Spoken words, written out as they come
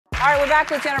All right, we're back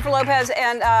with Jennifer Lopez,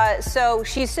 and so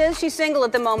she says she's single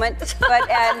at the moment,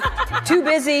 but too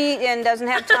busy and doesn't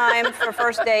have time for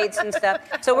first dates and stuff.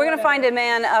 So we're gonna find a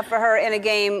man for her in a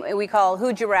game we call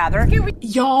Who'd You Rather.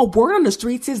 Y'all, word on the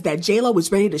streets is that J-Lo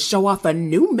is ready to show off a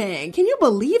new man. Can you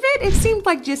believe it? It seemed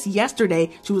like just yesterday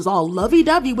she was all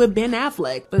lovey-dovey with Ben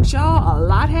Affleck. But y'all, a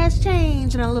lot has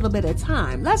changed in a little bit of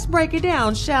time. Let's break it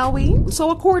down, shall we?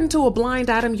 So according to a blind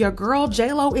item, your girl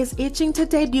J-Lo is itching to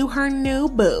debut her new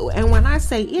boo. And when I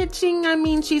say itching, I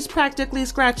mean she's practically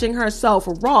scratching herself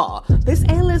raw. This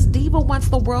A-list diva wants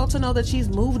the world to know that she's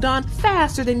moved on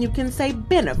faster than you can say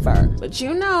Benifer. But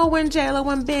you know, when J-Lo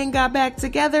and Ben got back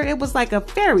together, it was like a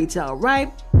fairy tale,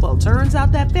 right? Well, turns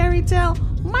out that fairy tale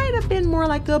might have been more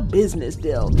like a business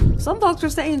deal. Some folks are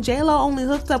saying J-Lo only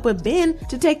hooked up with Ben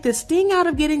to take the sting out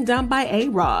of getting dumped by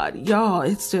A-Rod. Y'all,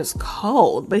 it's just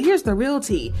cold. But here's the real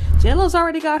tea. J-Lo's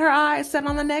already got her eyes set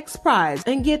on the next prize.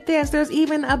 And get this, there's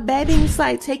even a betting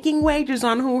site taking wagers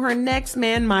on who her next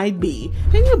man might be.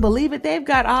 Can you believe it? They've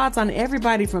got odds on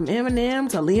everybody from Eminem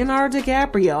to Leonardo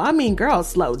DiCaprio. I mean, girl,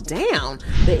 slow down.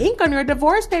 The ink on your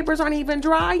divorce papers aren't even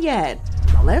dry yet.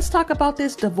 Now let's talk about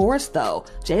this divorce though.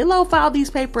 J-Lo filed these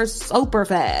papers super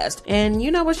fast. And you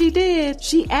know what she did?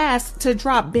 She asked to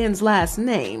drop Ben's last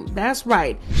name. That's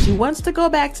right. She wants to go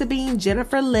back to being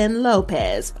Jennifer Lynn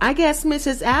Lopez. I guess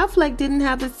Mrs. Affleck didn't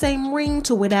have the same ring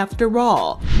to it after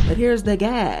all. But here's the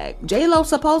gag. J-Lo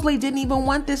supposedly didn't even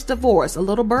want this divorce. A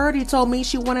little birdie told me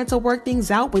she wanted to work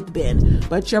things out with Ben.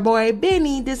 But your boy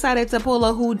Benny decided to pull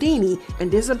a Houdini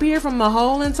and disappear from the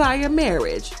whole entire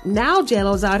marriage. Now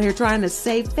J-Lo's out here trying to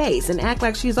save face and act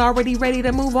like she's already ready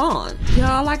to move on.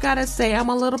 Y'all, I gotta say, I'm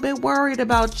a little bit worried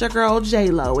about your girl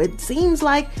J-Lo. It seems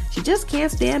like she just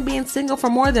can't stand being single for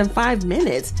more than 5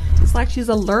 minutes. It's like she's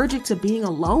allergic to being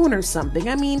alone or something.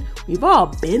 I mean, we've all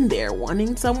been there,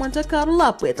 wanting someone to cuddle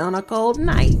up with on a cold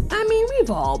night. I mean, we've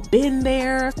all been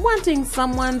there, wanting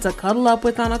someone to cuddle up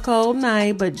with on a cold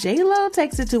night, but J-Lo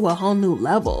takes it to a whole new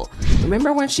level.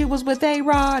 Remember when she was with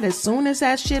A-Rod? As soon as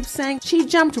that ship sank, she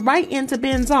jumped right into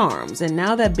Ben's arms. And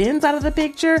now that Ben's out of the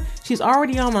picture, she's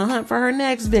already on the hunt for her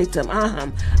next victim.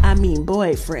 I mean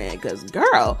boyfriend, cause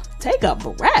girl, take a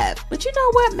breath. But you know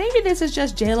what? Maybe this is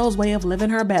just J-Lo's way of living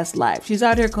her best life. She's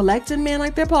out here collecting men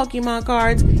like they're Pokemon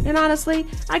cards, and honestly,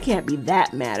 I can't be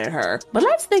that mad at her. But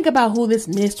let's think about who this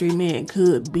mystery man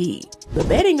could be. The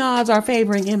betting odds are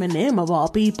favoring Eminem of all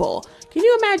people. Can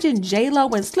you imagine J-Lo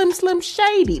and Slim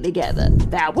Shady together?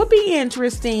 That would be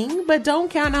interesting, but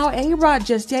don't count out A-Rod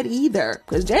just yet either,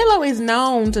 because J-Lo is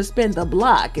known to spin the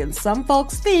block, and some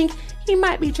folks think he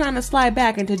might be trying to slide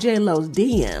back into J-Lo's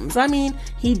DMs. I mean,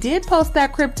 he did post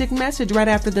that cryptic message right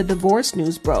after the divorce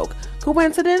news broke.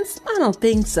 Coincidence? I don't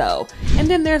think so. And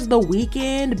then there's The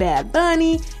Weeknd, Bad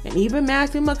Bunny, and even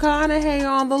Matthew McConaughey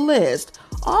on the list.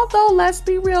 Although, let's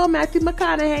be real, Matthew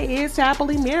McConaughey is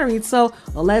happily married, so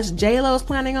unless J-Lo's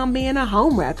planning on being a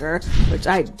homewrecker, which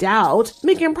I doubt,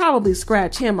 we can probably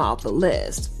scratch him off the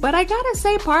list. But I gotta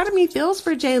say, part of me feels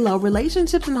for J-Lo.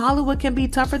 Relationships in Hollywood can be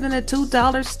tougher than a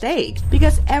 $2 steak,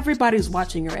 because everybody's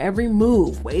watching your every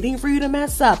move, waiting for you to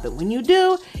mess up, and when you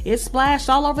do, it's splashed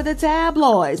all over the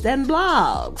tabloids and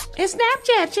blogs and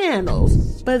Snapchat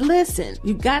channels. But listen,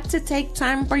 you got to take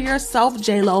time for yourself,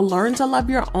 J-Lo. Learn to love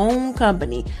your own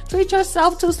company. Treat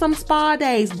yourself to some spa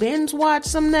days, binge watch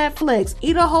some Netflix,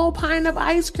 eat a whole pint of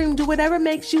ice cream, do whatever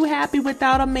makes you happy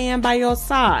without a man by your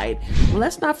side. Well,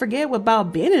 let's not forget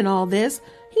about Ben in all this.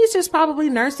 He's just probably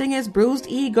nursing his bruised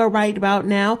ego right about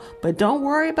now, but don't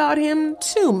worry about him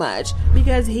too much,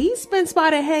 because he's been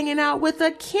spotted hanging out with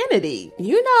a Kennedy.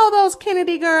 You know those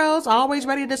Kennedy girls, always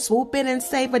ready to swoop in and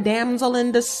save a damsel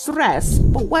in distress.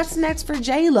 But what's next for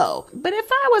J-Lo? But if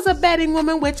I was a betting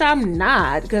woman, which I'm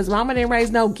not, because mama didn't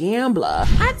raise no gambler,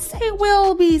 I'd say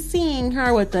we'll be seeing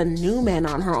her with a new man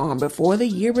on her arm before the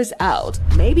year is out.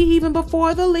 Maybe even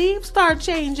before the leaves start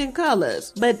changing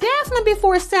colors. But definitely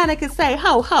before Santa can say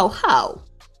ho, ho, ho.